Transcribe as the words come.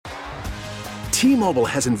T-Mobile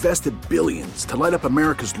has invested billions to light up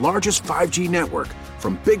America's largest 5G network,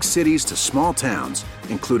 from big cities to small towns,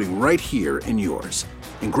 including right here in yours.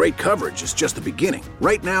 And great coverage is just the beginning.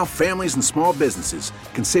 Right now, families and small businesses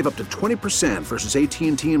can save up to 20% versus AT&T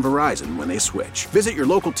and Verizon when they switch. Visit your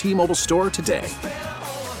local T-Mobile store today.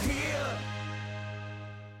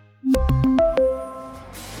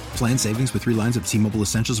 Plan savings with 3 lines of T-Mobile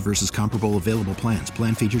Essentials versus comparable available plans.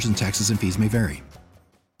 Plan features and taxes and fees may vary.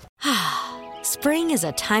 Spring is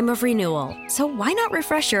a time of renewal, so why not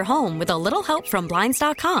refresh your home with a little help from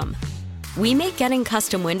Blinds.com? We make getting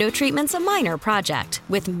custom window treatments a minor project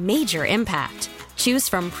with major impact. Choose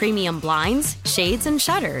from premium blinds, shades, and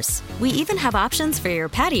shutters. We even have options for your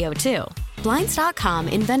patio, too. Blinds.com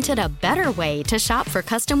invented a better way to shop for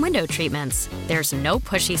custom window treatments. There's no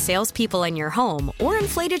pushy salespeople in your home or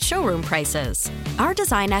inflated showroom prices. Our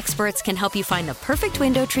design experts can help you find the perfect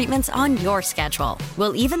window treatments on your schedule.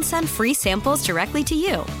 We'll even send free samples directly to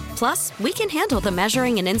you. Plus, we can handle the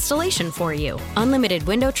measuring and installation for you. Unlimited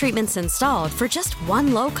window treatments installed for just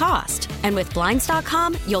one low cost. And with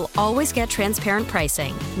Blinds.com, you'll always get transparent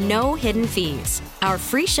pricing. No hidden fees. Our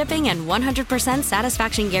free shipping and 100%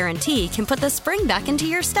 satisfaction guarantee can put the spring back into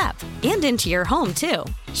your step and into your home, too.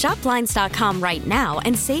 Shop Blinds.com right now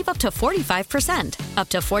and save up to 45%. Up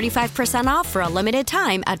to 45% off for a limited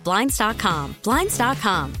time at Blinds.com.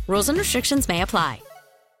 Blinds.com. Rules and restrictions may apply.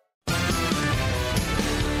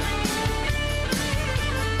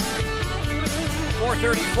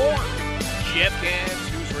 434, Jeff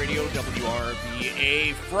Katz, News Radio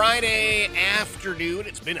WRVA, Friday afternoon.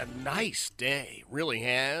 It's been a nice day, really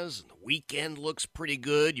has. The weekend looks pretty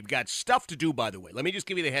good. You've got stuff to do, by the way. Let me just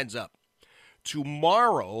give you the heads up.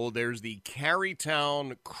 Tomorrow, there's the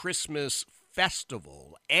Carytown Christmas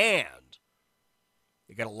Festival, and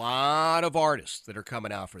they got a lot of artists that are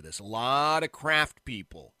coming out for this, a lot of craft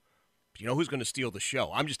people. But you know who's going to steal the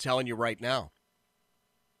show? I'm just telling you right now.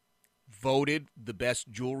 Voted the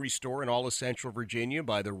best jewelry store in all of Central Virginia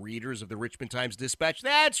by the readers of the Richmond Times-Dispatch.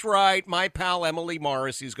 That's right. My pal Emily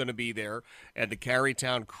Morrissey is going to be there at the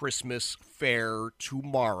Carytown Christmas Fair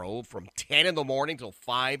tomorrow from 10 in the morning till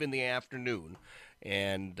 5 in the afternoon.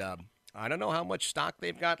 And I don't know how much stock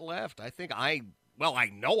they've got left. I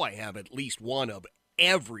know I have at least one of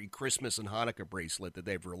every Christmas and Hanukkah bracelet that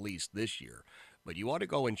they've released this year. But you ought to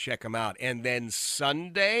go and check them out. And then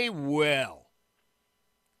Sunday, well...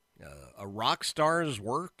 a rock star's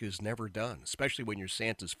work is never done, especially when you're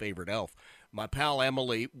Santa's favorite elf. My pal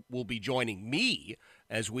Emily will be joining me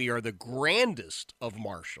as we are the grandest of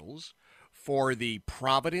marshals for the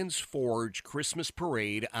Providence Forge Christmas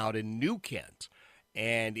Parade out in New Kent.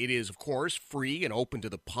 And it is, of course, free and open to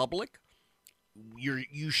the public.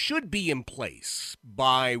 You should be in place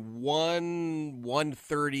by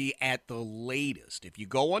 1:30 at the latest. If you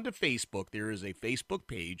go onto Facebook, there is a Facebook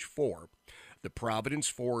page for the Providence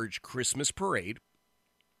Forge Christmas Parade.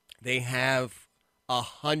 They have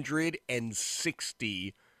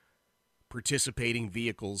 160 participating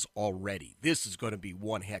vehicles already. This is going to be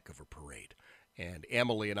one heck of a parade. And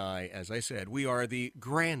Emily and I, as I said, we are the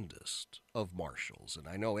grandest of marshals. And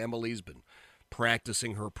I know Emily's been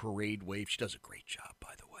practicing her parade wave. She does a great job,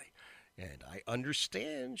 by the way. And I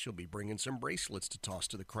understand she'll be bringing some bracelets to toss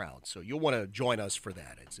to the crowd. So you'll want to join us for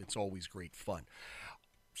that. It's always great fun.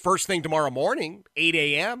 First thing tomorrow morning, 8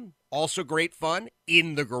 a.m., also great fun,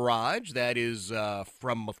 In the Garage. That is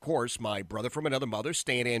from, of course, my brother from another mother,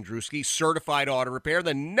 Stan Andruski, Certified Auto Repair,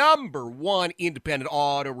 the #1 independent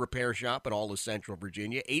auto repair shop in all of Central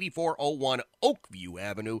Virginia, 8401 Oakview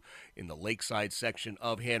Avenue in the Lakeside section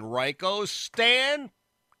of Henrico. Stan,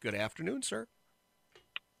 good afternoon, sir.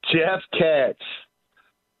 Jeff Katz.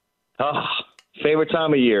 Oh, favorite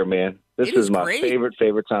time of year, man. This is my favorite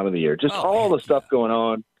time of the year. Just all the stuff going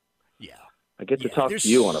on. Yeah. I get to talk to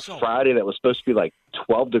you on a Friday that was supposed to be like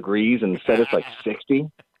 12 degrees and instead it's like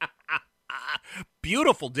 60.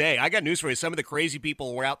 Beautiful day. I got news for you. Some of the crazy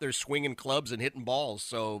people were out there swinging clubs and hitting balls,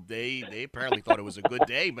 so they apparently thought it was a good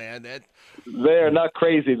day, man. They are not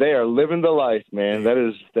crazy. They are living the life, man. That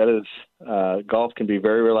is golf can be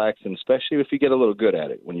very relaxing, especially if you get a little good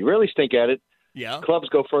at it. When you really stink at it, clubs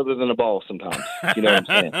go further than a ball sometimes. You know what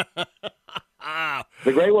I'm saying?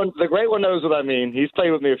 The great one knows what I mean. He's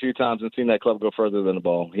played with me a few times and seen that club go further than a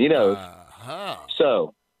ball. He knows.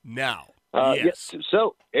 So now, yes.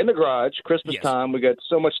 So in the garage, Christmas time, we got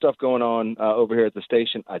so much stuff going on over here at the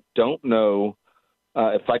station. I don't know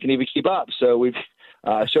if I can even keep up. So we've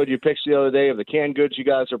I showed you a picture the other day of the canned goods you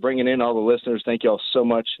guys are bringing in. All the listeners, thank you all so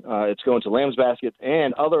much. It's going to Lamb's Basket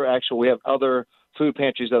and we have other food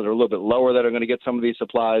pantries that are a little bit lower that are going to get some of these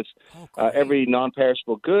supplies. Every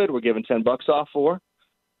non-perishable good we're giving $10 off for.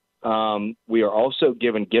 We are also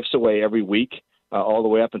giving gifts away every week, all the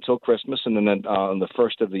way up until Christmas. And then on the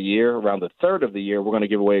first of the year, around the third of the year, we're going to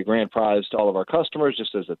give away a grand prize to all of our customers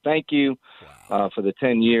just as a thank you for the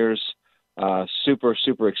 10 years. Super,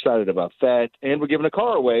 super excited about that. And we're giving a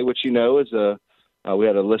car away, which, is we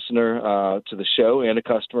had a listener to the show and a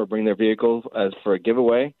customer bring their vehicle for a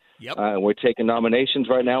giveaway. Yep. And we're taking nominations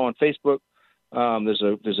right now on Facebook.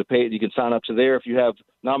 There's a page you can sign up to there. If you have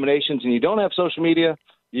nominations and you don't have social media,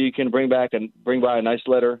 you can bring by a nice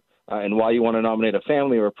letter and why you want to nominate a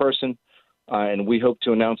family or a person. And we hope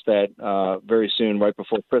to announce that very soon, right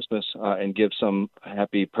before Christmas, and give some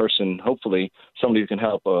happy person, hopefully, somebody who can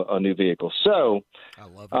help a new vehicle. So I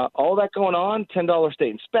love it. All that going on, $10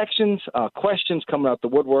 state inspections, questions coming out the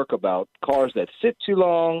woodwork about cars that sit too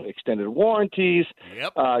long, extended warranties.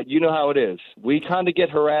 Yep. You know how it is. We kind of get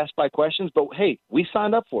harassed by questions, but, hey, we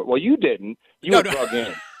signed up for it. Well, you didn't. You were drug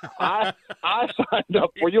in. I signed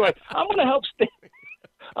up for it. You're like, I'm going to help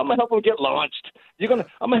I'm going to help them get launched. I'm going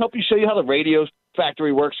to help you show you how the radio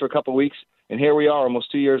factory works for a couple of weeks. And here we are almost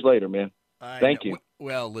 2 years later, man. Thank you.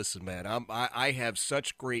 Well, listen, man, I have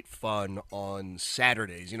such great fun on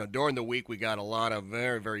Saturdays. During the week we got a lot of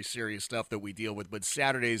very, very serious stuff that we deal with. But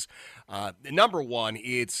Saturdays, number one,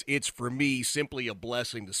 it's for me simply a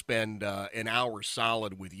blessing to spend an hour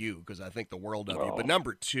solid with you because I think the world of you. But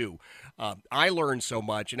number two, I learn so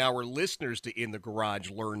much, and our listeners to In the Garage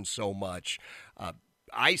learn so much.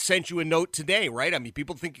 I sent you a note today, right? I mean,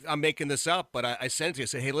 people think I'm making this up, but I sent it to you. I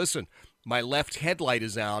said, hey, listen, my left headlight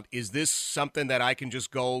is out. Is this something that I can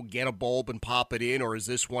just go get a bulb and pop it in, or is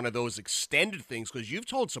this one of those extended things? Because you've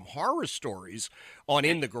told some horror stories on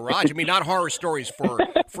In the Garage. I mean, not horror stories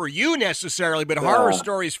for you necessarily, but horror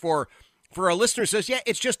stories for a listener says, yeah,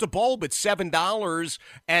 it's just a bulb. It's $7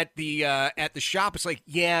 at the shop. It's like,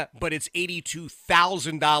 yeah, but it's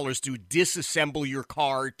 $82,000 to disassemble your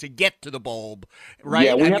car to get to the bulb, right?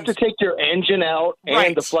 Yeah, we have to take your engine out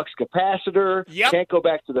and the flux capacitor. Yep. Can't go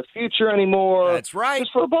back to the future anymore. That's right.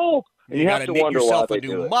 Just for a bulb. You have to wonder yourself why a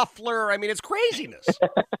new muffler. I mean, it's craziness.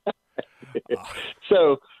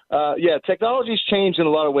 So, technology's changed in a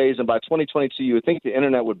lot of ways, and by 2022, you would think the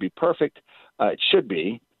internet would be perfect. It should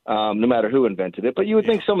be. No matter who invented it. But you would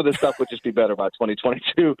think some of this stuff would just be better by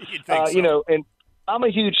 2022. And I'm a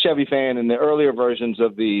huge Chevy fan. In the earlier versions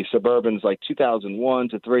of the Suburbans, like 2001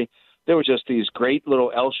 to 3, there were just these great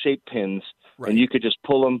little L-shaped pins, and you could just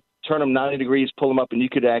pull them, turn them 90 degrees, pull them up, and you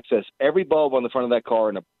could access every bulb on the front of that car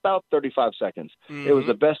in about 35 seconds. Mm-hmm. It was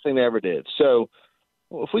the best thing they ever did. So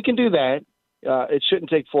if we can do that, it shouldn't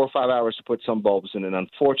take 4 or 5 hours to put some bulbs in it,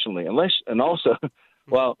 unfortunately.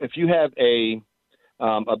 If you have a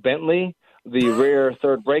Bentley, the rear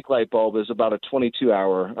third brake light bulb is about a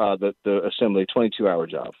 22-hour, the assembly 22-hour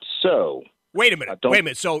job. So wait a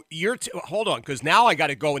minute. So hold on, because now I got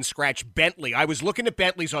to go and scratch Bentley. I was looking at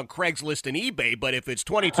Bentleys on Craigslist and eBay, but if it's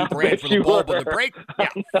 $22,000 for the bulb and the brake,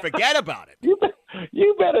 forget about it.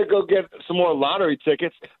 You better go get some more lottery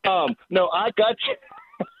tickets. No, I got you.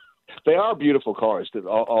 They are beautiful cars.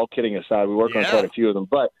 All kidding aside, we work on quite a few of them,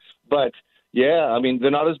 but. Yeah, I mean,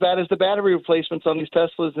 they're not as bad as the battery replacements on these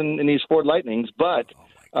Teslas and these Ford Lightnings, but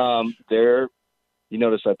they're – you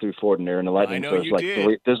notice I threw Ford in there, and the Lightning,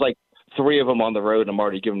 there's like 3 of them on the road, and I'm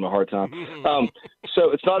already giving them a hard time.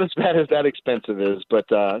 So it's not as bad as that expensive is. But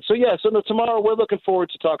tomorrow we're looking forward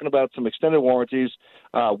to talking about some extended warranties,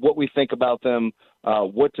 what we think about them,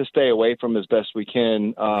 what to stay away from as best we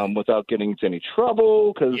can without getting into any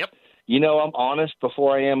trouble because I'm honest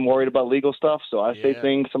before I am worried about legal stuff. So I say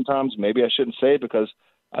things sometimes maybe I shouldn't say because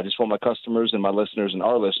I just want my customers and my listeners and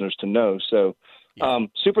our listeners to know. So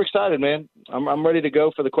super excited, man. I'm ready to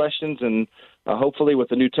go for the questions. And hopefully with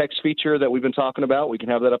the new text feature that we've been talking about, we can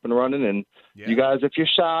have that up and running. And you guys, if you're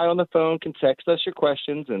shy on the phone, can text us your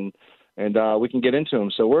questions and we can get into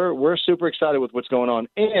them. So we're super excited with what's going on.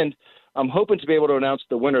 And I'm hoping to be able to announce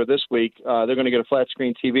the winner this week. They're going to get a flat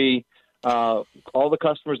screen TV. All the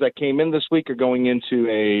customers that came in this week are going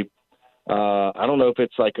into I don't know if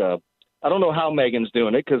it's like I don't know how Megan's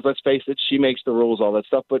doing it because let's face it, she makes the rules, all that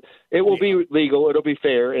stuff, but it will be legal. It'll be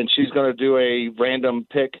fair. And she's going to do a random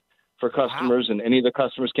pick for customers. And any of the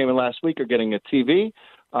customers came in last week are getting a TV.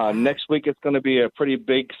 Next week, it's going to be a pretty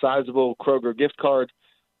big, sizable Kroger gift card.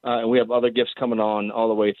 And we have other gifts coming on all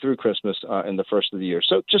the way through Christmas in the first of the year.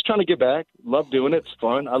 So just trying to get back. Love doing it. It's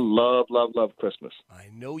fun. I love Christmas. I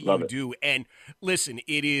know you do. And listen,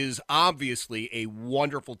 it is obviously a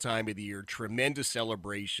wonderful time of the year. Tremendous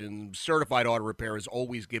celebration. Certified Auto Repair is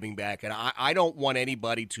always giving back. And I don't want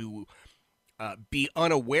anybody to be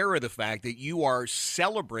unaware of the fact that you are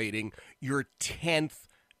celebrating your 10th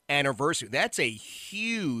anniversary. That's a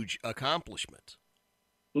huge accomplishment.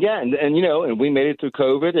 Yeah, and we made it through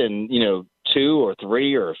COVID, and 2 or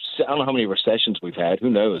 3 or I don't know how many recessions we've had. Who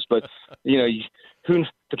knows? But who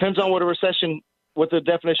depends on what the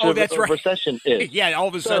definition of recession is. Yeah, all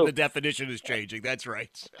of a sudden the definition is changing. That's right.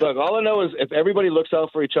 Look, all I know is if everybody looks out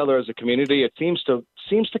for each other as a community, it seems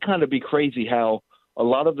to kind of be crazy how a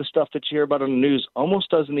lot of the stuff that you hear about on the news almost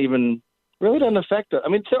doesn't affect it. I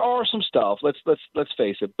mean, there are some stuff. Let's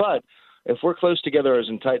face it. But if we're close together as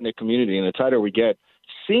a tight-knit community, and the tighter we get,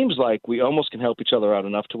 seems like we almost can help each other out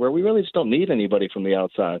enough to where we really just don't need anybody from the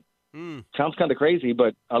outside. Sounds kind of crazy,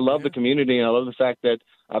 but I love the community, and I love the fact that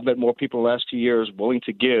I've met more people in the last 2 years willing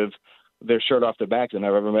to give their shirt off their back than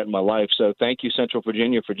I've ever met in my life. So thank you, Central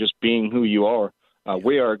Virginia, for just being who you are.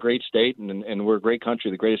 We are a great state, and we're a great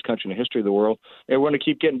country, the greatest country in the history of the world. And we're going to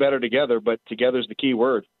keep getting better together, but together is the key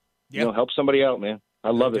word. Yep. Help somebody out, man. I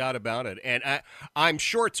love it. No doubt about it. And I'm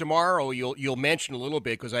sure tomorrow you'll mention a little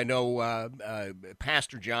bit, because I know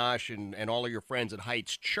Pastor Josh and all of your friends at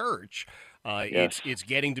Heights Church, it's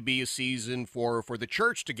getting to be a season for the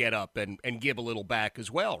church to get up and give a little back as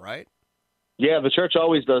well, right? Yeah, the church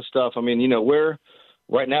always does stuff. I mean,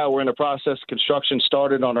 right now we're in the process. Construction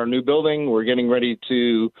started on our new building. We're getting ready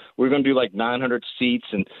we're going to do like 900 seats,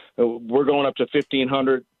 and we're going up to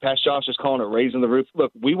 1,500. Pastor Josh is calling it raising the roof.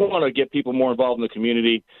 Look, we want to get people more involved in the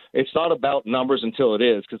community. It's not about numbers until it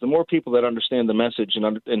is, because the more people that understand the message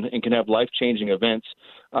and can have life-changing events,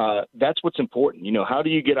 that's what's important. How do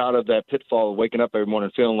you get out of that pitfall of waking up every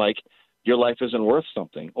morning feeling like your life isn't worth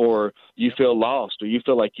something, or you feel lost, or you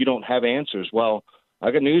feel like you don't have answers? Well, I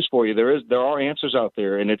got news for you. There are answers out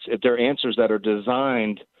there, and they're answers that are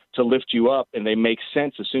designed to lift you up, and they make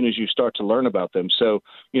sense as soon as you start to learn about them. So,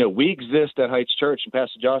 we exist at Heights Church, and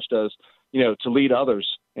Pastor Josh does, to lead others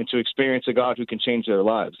and to experience a God who can change their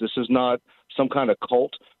lives. This is not some kind of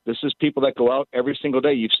cult. This is people that go out every single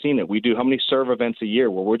day. You've seen it. We do how many serve events a year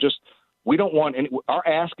where we don't want any, our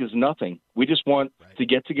ask is nothing. We just want to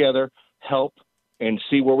get together, help, and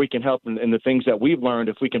see where we can help in the things that we've learned,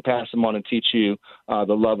 if we can pass them on and teach you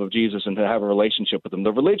the love of Jesus and to have a relationship with them.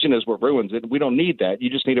 The religion is what ruins it. We don't need that.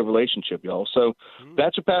 You just need a relationship, y'all. So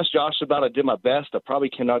that's what Pastor Josh is about. I did my best. I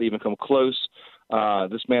probably cannot even come close.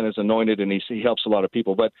 This man is anointed, and he helps a lot of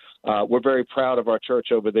people. But we're very proud of our church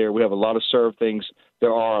over there. We have a lot of serve things.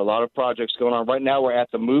 There are a lot of projects going on. Right now we're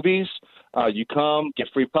at the movies. You come, get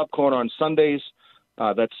free popcorn on Sundays.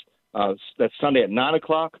 That's Sunday at 9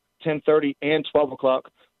 o'clock. 10:30 and 12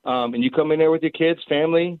 o'clock, and you come in there with your kids,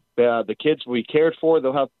 family. The kids will be cared for.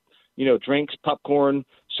 They'll have, drinks, popcorn,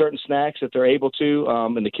 certain snacks if they're able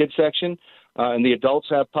to in the kids section, and the adults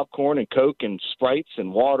have popcorn and Coke and Sprites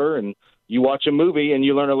and water. And you watch a movie and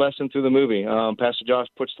you learn a lesson through the movie. Pastor Josh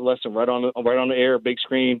puts the lesson right on the air, big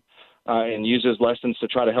screen, and uses lessons to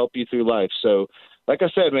try to help you through life. So, like I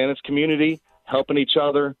said, man, it's community, helping each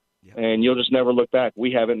other. Yep. And you'll just never look back.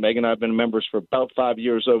 We haven't. Megan and I have been members for about 5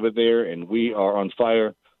 years over there, and we are on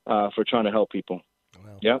fire for trying to help people.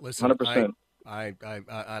 Well, yeah, 100%.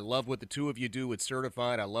 I love what the two of you do with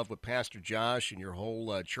Certified. I love what Pastor Josh and your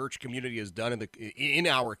whole church community has done in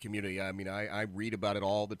our community. I mean, I read about it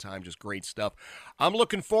all the time. Just great stuff. I'm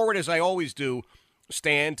looking forward, as I always do,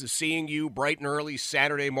 Stan, to seeing you bright and early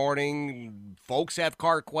Saturday morning. Folks have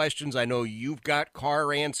car questions. I know you've got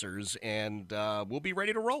car answers, and we'll be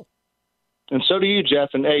ready to roll. And so do you, Jeff.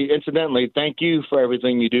 And, hey, incidentally, thank you for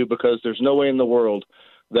everything you do, because there's no way in the world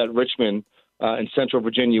that Richmond and Central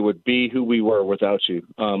Virginia would be who we were without you.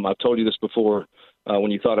 I've told you this before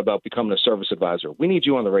when you thought about becoming a service advisor. We need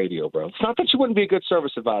you on the radio, bro. It's not that you wouldn't be a good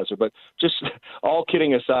service advisor, but just all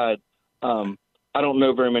kidding aside, I don't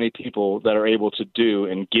know very many people that are able to do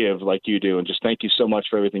and give like you do. And just thank you so much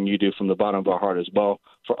for everything you do from the bottom of our heart as well.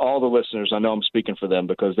 For all the listeners, I know I'm speaking for them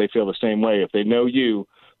because they feel the same way. If they know you,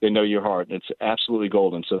 they know your heart. And it's absolutely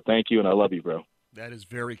golden. So thank you, and I love you, bro. That is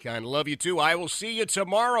very kind. Love you, too. I will see you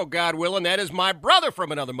tomorrow, God willing. That is my brother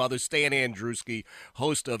from another mother, Stan Andruski,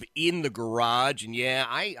 host of In the Garage. And, yeah,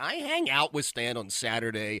 I hang out with Stan on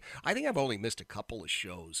Saturday. I think I've only missed a couple of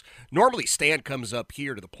shows. Normally, Stan comes up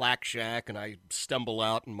here to the Plaque Shack, and I stumble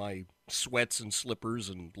out in my sweats and slippers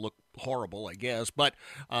and look horrible, I guess. But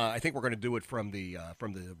I think we're going to do it from the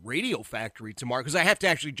Radio Factory tomorrow, because I have to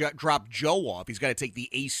actually drop Joe off. He's got to take the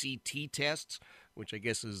ACT tests, which I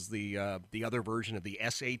guess is the other version of the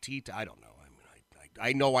SAT. I don't know. I mean,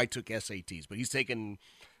 I know I took SATs, but he's taken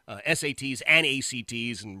SATs and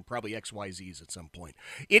ACTs and probably XYZs at some point.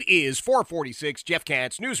 It is 4:46. Jeff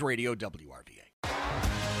Katz, News Radio WRVA.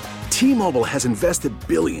 T-Mobile has invested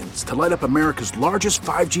billions to light up America's largest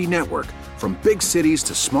 5G network, from big cities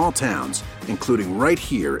to small towns, including right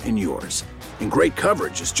here in yours. And great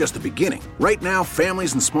coverage is just the beginning. Right now,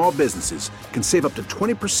 families and small businesses can save up to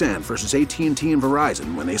 20% versus AT&T and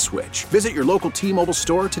Verizon when they switch. Visit your local T-Mobile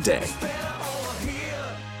store today.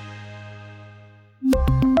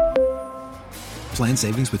 Plan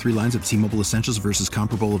savings with 3 lines of T-Mobile Essentials versus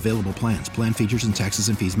comparable available plans. Plan features and taxes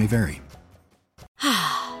and fees may vary.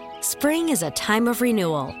 Spring is a time of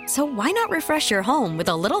renewal, so why not refresh your home with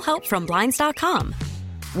a little help from Blinds.com?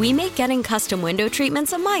 We make getting custom window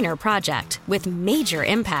treatments a minor project with major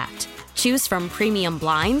impact. Choose from premium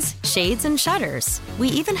blinds, shades, and shutters. We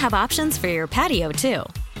even have options for your patio, too.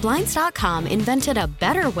 Blinds.com invented a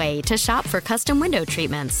better way to shop for custom window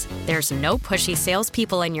treatments. There's no pushy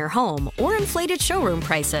salespeople in your home or inflated showroom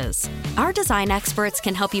prices. Our design experts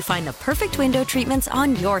can help you find the perfect window treatments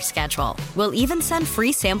on your schedule. We'll even send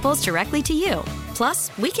free samples directly to you.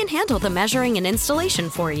 Plus, we can handle the measuring and installation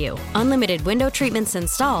for you. Unlimited window treatments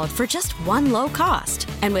installed for just one low cost.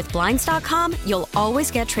 And with Blinds.com, you'll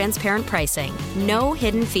always get transparent pricing. No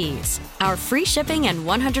hidden fees. Our free shipping and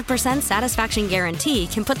 100% satisfaction guarantee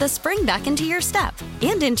can put the spring back into your step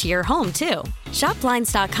and into your home, too. Shop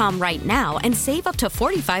Blinds.com right now and save up to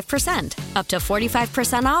 45%. Up to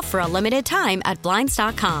 45% off for a limited time at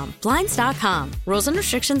Blinds.com. Blinds.com. Rules and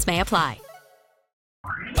restrictions may apply.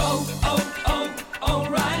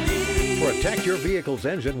 O'Reilly. Protect your vehicle's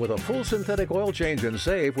engine with a full synthetic oil change and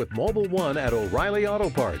save with Mobil 1 at O'Reilly Auto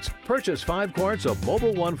Parts. Purchase 5 quarts of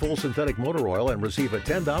Mobil 1 full synthetic motor oil and receive a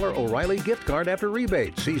 $10 O'Reilly gift card after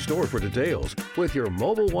rebate. See store for details. With your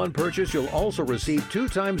Mobil 1 purchase, you'll also receive 2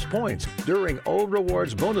 times points during O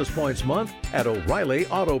Rewards Bonus Points Month at O'Reilly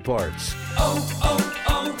Auto Parts.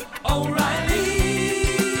 O'Reilly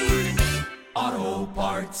Auto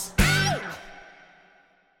Parts.